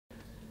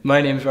My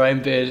name's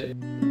Ryan Bird.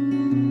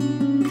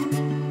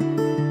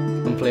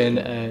 I'm playing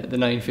the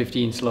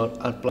 9:15 slot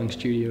at Blank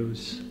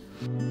Studios.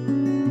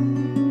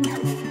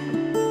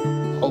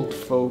 Alt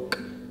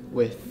folk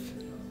with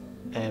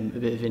a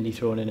bit of indie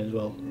thrown in as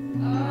well.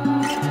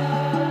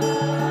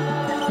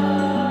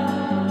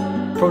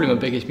 Probably my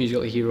biggest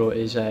musical hero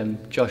is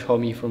Josh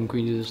Homme from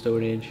Queens of the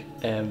Stone Age.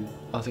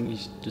 I think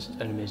he's just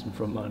an amazing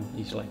frontman.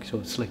 He's like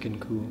so slick and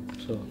cool.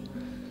 So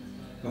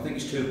I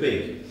think he's too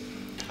big.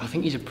 I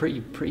think he's a pretty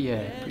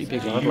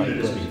big lad,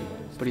 like,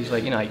 but he's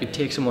like, you know, he could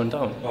take someone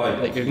down,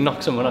 like he could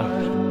knock someone out.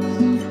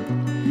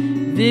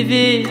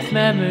 Vivid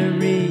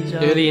memories.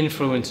 Early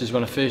influences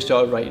when I first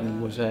started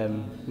writing was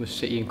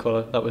City and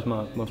Colour. That was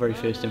my very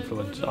first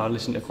influence. I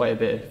listened to quite a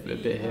bit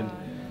of him.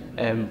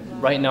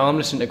 Right now I'm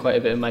listening to quite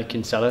a bit of Mike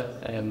Kinsella,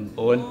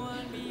 Owen.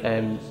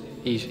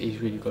 He's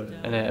really good.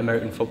 And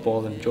American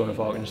Football and Joan of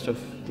Arc and stuff,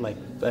 like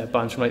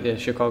bands from like the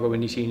Chicago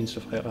indie scene and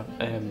stuff like that.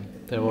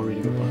 They're all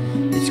really good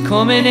bands. It's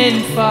coming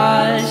in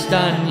fast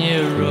and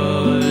you're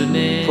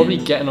running. Probably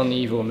getting on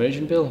the Evo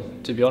Immersion bill,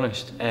 to be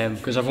honest,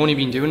 because I've only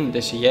been doing it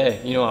this year.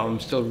 You know, I'm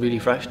still really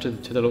fresh to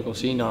the local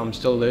scene. I'm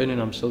still learning.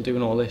 I'm still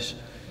doing all this.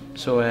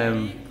 So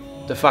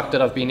the fact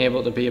that I've been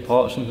able to be a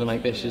part of something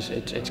like this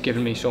it's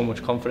given me so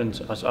much confidence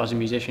as a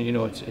musician. You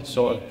know, it's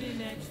sort of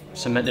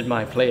cemented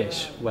my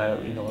place where,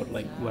 you know,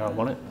 like where I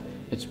want it.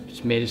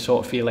 It's made it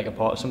sort of feel like a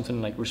part of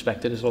something, like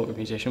respected as a local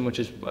musician, which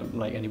is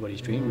like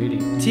anybody's dream, really.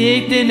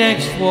 Take the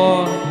next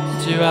one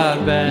to our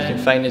bed. You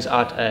can find us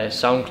at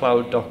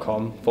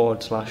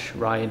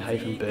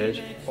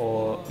soundcloud.com/Ryan-Bird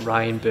or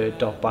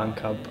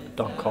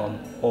ryanbird.bandcamp.com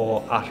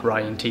or at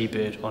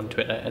RyanTBird on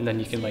Twitter, and then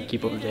you can like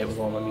keep up to date with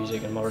all my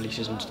music and my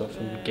releases and stuff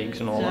and gigs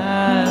and all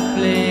that.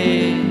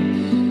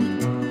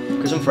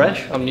 Because I'm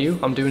fresh, I'm new,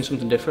 I'm doing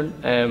something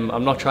different.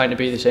 I'm not trying to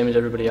be the same as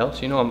everybody else.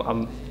 You know,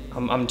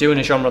 I'm doing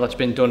a genre that's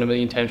been done a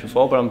million times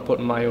before, but I'm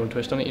putting my own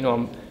twist on it. You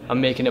know, I'm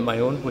making it my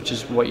own, which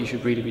is what you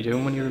should really be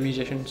doing when you're a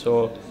musician.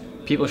 So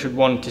people should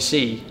want to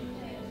see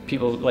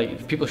people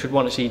should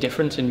want to see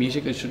difference in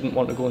music. They shouldn't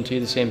want to go and see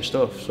the same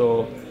stuff.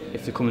 So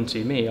if they come and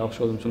see me, I'll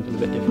show them something a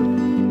bit different.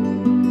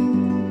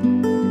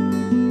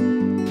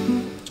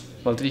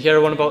 Well, did you hear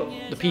one about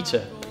the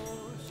pizza?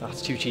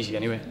 That's too cheesy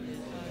anyway.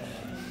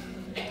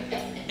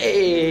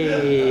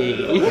 Hey!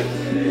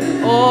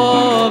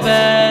 Oh!